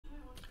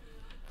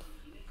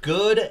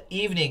Good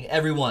evening,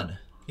 everyone.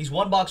 These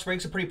one-box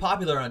breaks are pretty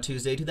popular on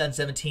Tuesday.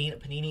 2017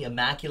 Panini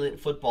Immaculate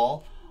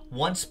Football.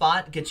 One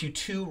spot gets you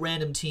 2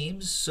 random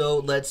teams, so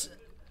let's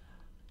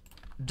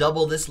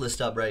double this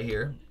list up right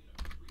here.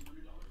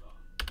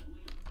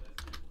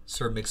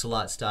 Sir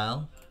Mix-a-Lot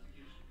style.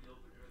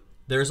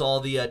 There's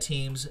all the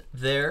teams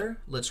there.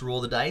 Let's roll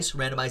the dice.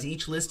 Randomize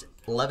each list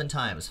 11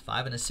 times.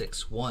 5 and a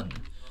 6. 1,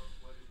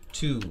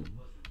 2,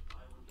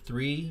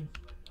 3,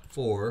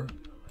 4,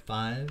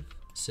 5,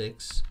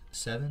 6,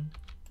 7,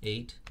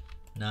 8,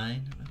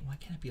 9. Why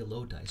can't it be a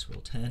low dice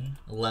roll? 10,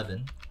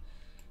 11.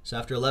 So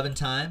after 11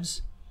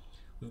 times,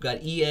 we've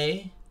got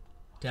EA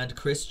down to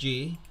Chris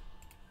G.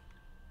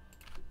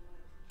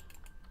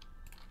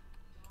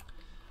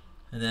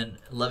 And then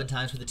 11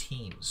 times for the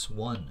teams.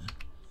 1,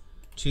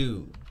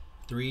 2,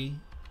 3,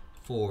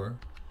 4,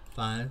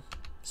 5,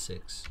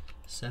 6,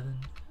 7,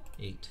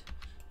 8,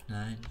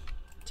 9,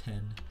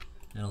 10,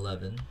 and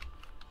 11.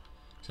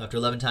 So after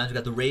 11 times, we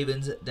got the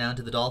Ravens down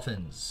to the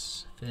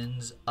Dolphins.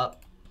 Fins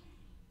up.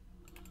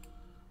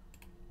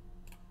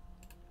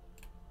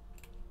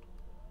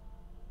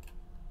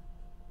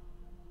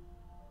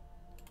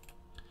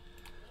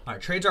 All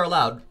right, trades are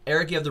allowed.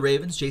 Eric, you have the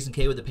Ravens. Jason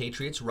K with the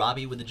Patriots.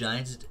 Robbie with the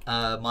Giants.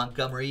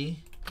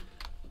 Montgomery,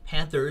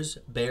 Panthers,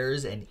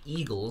 Bears, and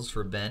Eagles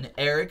for Ben.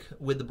 Eric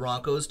with the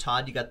Broncos.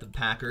 Todd, you got the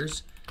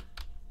Packers.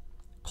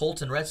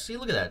 Colts and Redskins. See,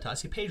 look at that, Todd.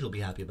 See, Paige will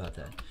be happy about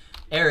that.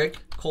 Eric,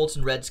 Colts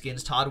and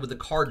Redskins. Todd with the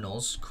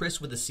Cardinals. Chris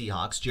with the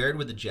Seahawks. Jared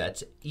with the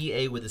Jets.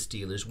 EA with the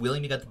Steelers.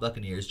 William, you got the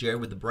Buccaneers. Jared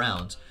with the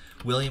Browns.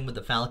 William with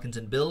the Falcons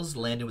and Bills.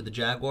 Landon with the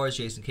Jaguars.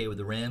 Jason K with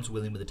the Rams.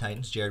 William with the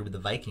Titans. Jared with the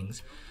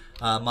Vikings.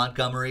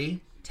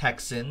 Montgomery,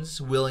 Texans.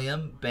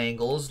 William,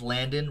 Bengals.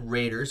 Landon,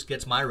 Raiders.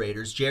 Gets my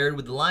Raiders. Jared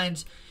with the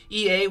Lions.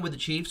 EA with the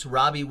Chiefs.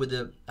 Robbie with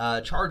the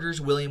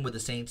Chargers. William with the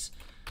Saints.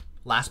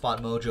 Last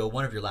Spot Mojo.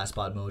 One of your Last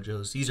Spot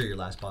Mojos. These are your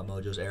Last Spot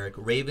Mojos, Eric.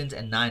 Ravens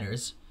and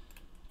Niners.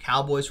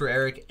 Cowboys for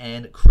Eric,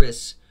 and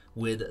Chris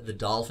with the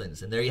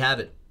Dolphins. And there you have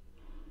it.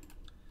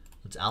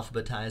 Let's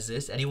alphabetize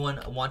this.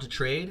 Anyone want to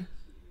trade?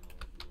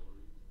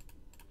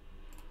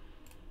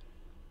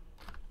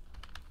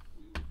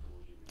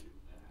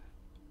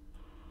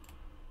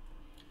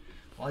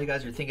 While you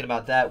guys are thinking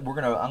about that, I'm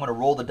gonna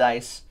roll the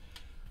dice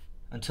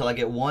until I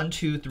get 1,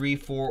 2, 3,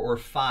 4, or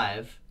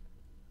 5.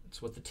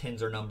 That's what the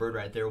tins are numbered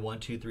right there. 1,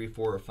 2, 3,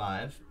 4, or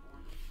 5.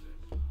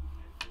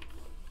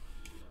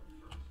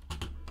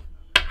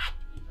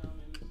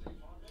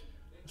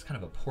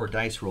 Kind of a poor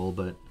dice roll,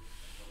 but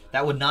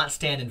that would not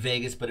stand in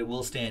Vegas, but it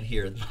will stand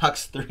here.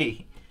 Box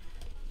 3.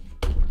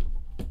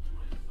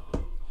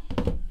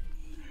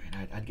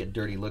 I'd get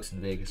dirty looks in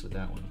Vegas with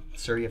that one.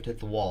 Sir, you have to hit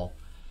the wall.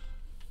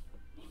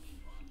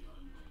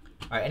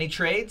 All right, any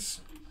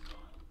trades?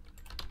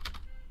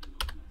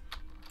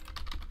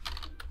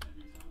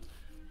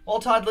 Well,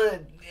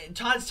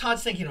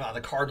 Todd's thinking about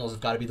the Cardinals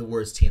have got to be the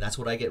worst team. That's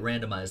what I get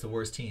randomized, the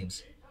worst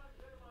teams.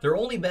 They're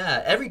only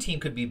bad. Every team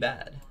could be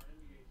bad.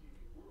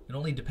 It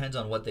only depends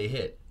on what they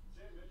hit.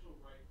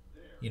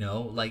 You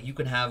know, like you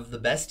can have the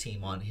best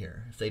team on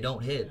here. If they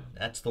don't hit,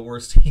 that's the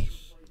worst team.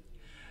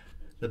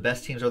 The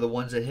best teams are the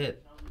ones that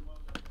hit.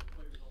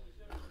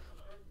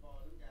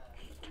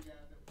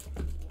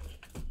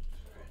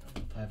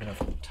 I have enough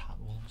top.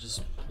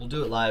 We'll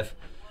do it live.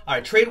 All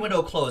right, trade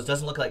window closed.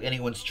 Doesn't look like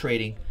anyone's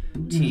trading.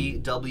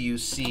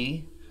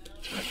 TWC.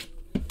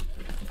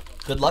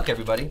 Good luck,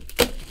 everybody.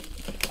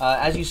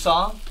 As you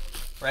saw,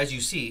 or as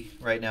you see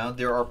right now,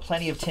 there are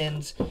plenty of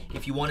tins.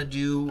 If you want to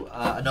do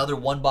another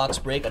one-box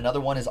break, another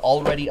one is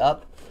already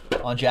up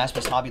on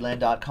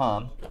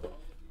JaspysHobbyland.com.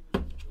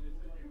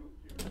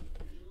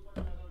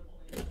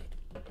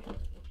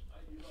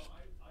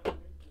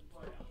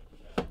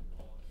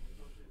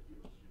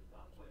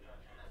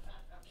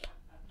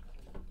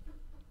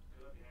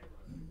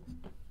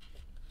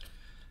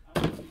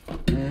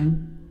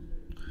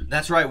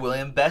 That's right,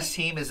 William. Best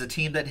team is the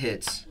team that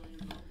hits.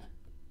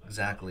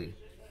 Exactly.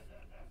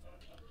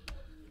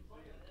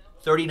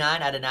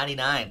 39 out of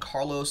 99,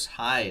 Carlos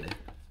Hyde.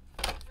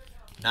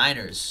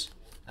 Niners.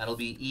 That'll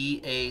be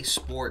EA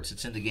Sports.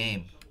 It's in the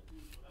game.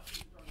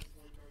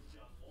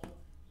 I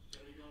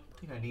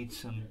think I need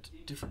some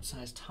different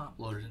size top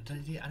loaders. I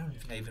don't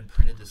think I even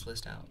printed this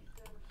list out.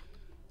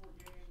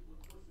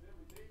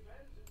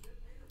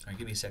 All right,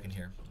 give me a second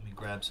here. Let me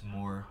grab some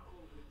more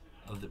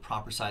of the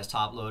proper size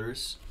top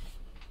loaders.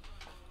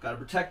 Got to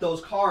protect those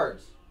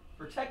cards.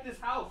 Protect this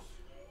house.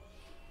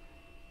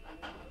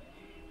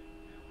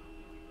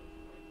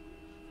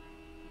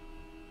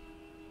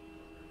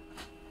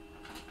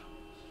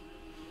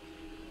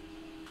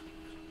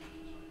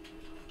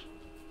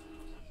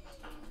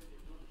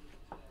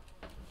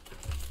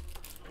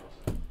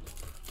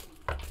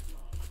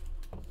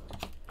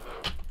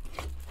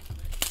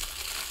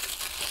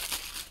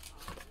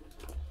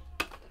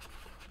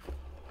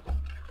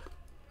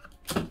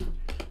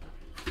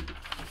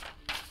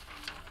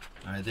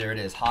 All right, there it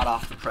is, hot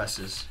off the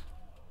presses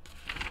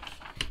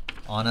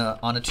on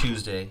a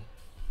Tuesday.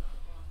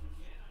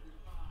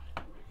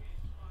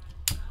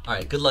 All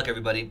right, good luck,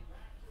 everybody.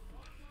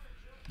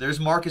 There's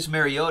Marcus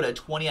Mariota,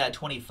 20 out of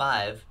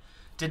 25.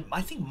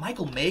 I think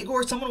Michael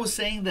Magor, someone was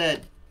saying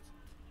that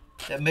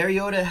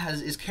Mariota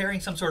is carrying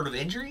some sort of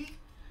injury,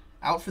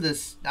 out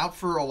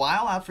for a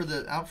while, out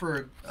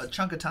for a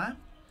chunk of time.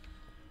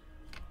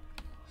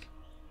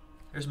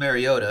 There's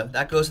Mariota.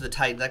 That goes to the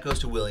Titan. That goes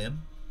to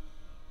William.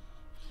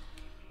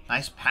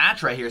 Nice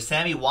patch right here.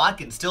 Sammy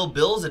Watkins, still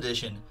Bills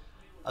edition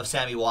of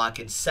Sammy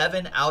Watkins.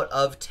 7 out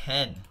of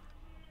 10.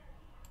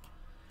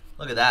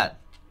 Look at that.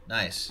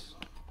 Nice.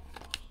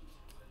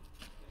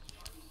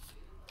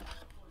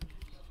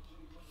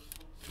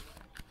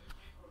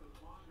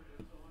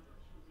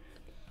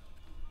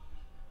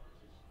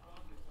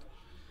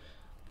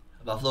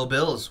 Buffalo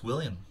Bills,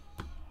 William.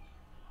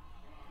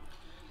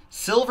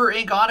 Silver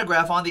ink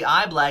autograph on the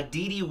eye black,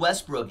 D.D.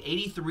 Westbrook,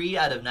 83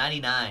 out of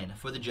 99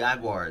 for the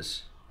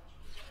Jaguars.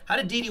 How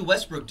did D.D.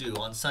 Westbrook do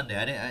on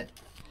Sunday?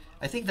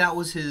 I think that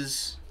was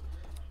his...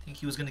 I think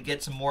he was going to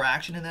get some more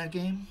action in that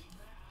game.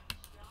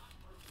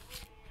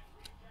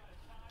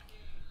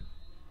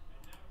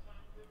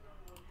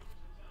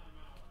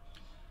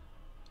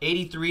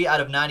 $83 out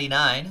of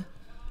 99.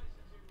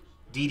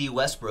 D.D.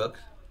 Westbrook.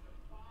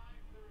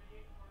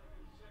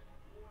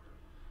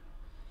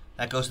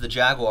 That goes to the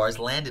Jaguars.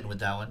 Landon with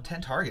that one.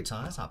 10 targets,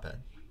 huh? That's not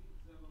bad.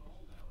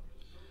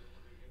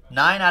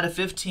 9 out of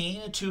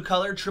 15.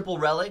 2-color, triple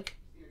relic.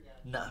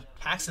 No,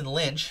 Paxton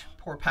Lynch.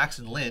 Poor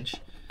Paxton Lynch.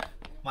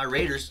 My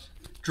Raiders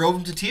drove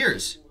him to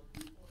tears.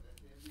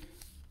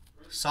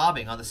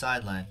 Sobbing on the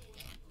sideline.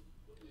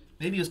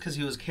 Maybe it was because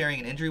he was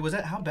carrying an injury. Was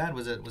that, how bad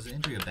was it? Was the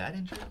injury a bad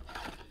injury?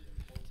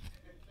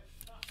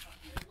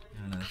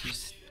 I don't know.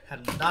 He's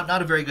had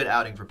not a very good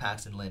outing for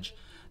Paxton Lynch.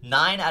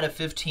 9 out of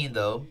 15,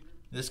 though.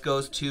 This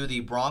goes to the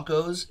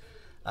Broncos.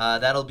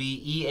 That'll be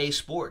EA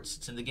Sports.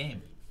 It's in the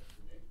game.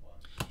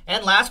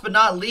 And last but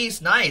not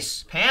least,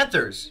 nice.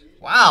 Panthers.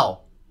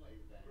 Wow.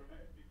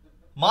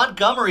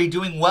 Montgomery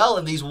doing well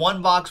in these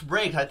one-box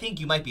breaks. I think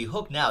you might be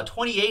hooked now.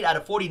 28 out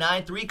of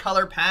 49.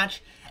 3-color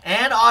patch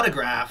and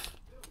autograph.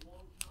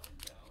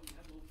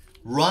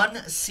 Run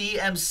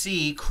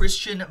CMC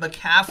Christian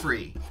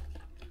McCaffrey.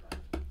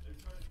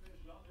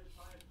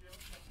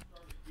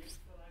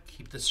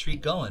 Keep the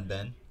streak going,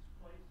 Ben.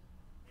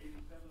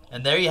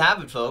 And there you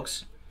have it,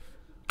 folks.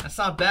 That's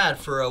not bad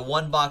for a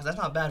one-box. That's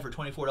not bad for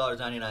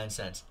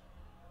 $24.99.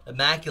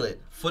 Immaculate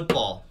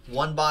football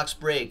one-box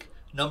break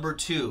number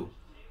 2.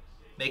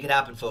 Make it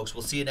happen, folks.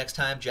 We'll see you next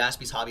time.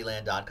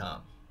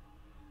 JaspysHobbyland.com.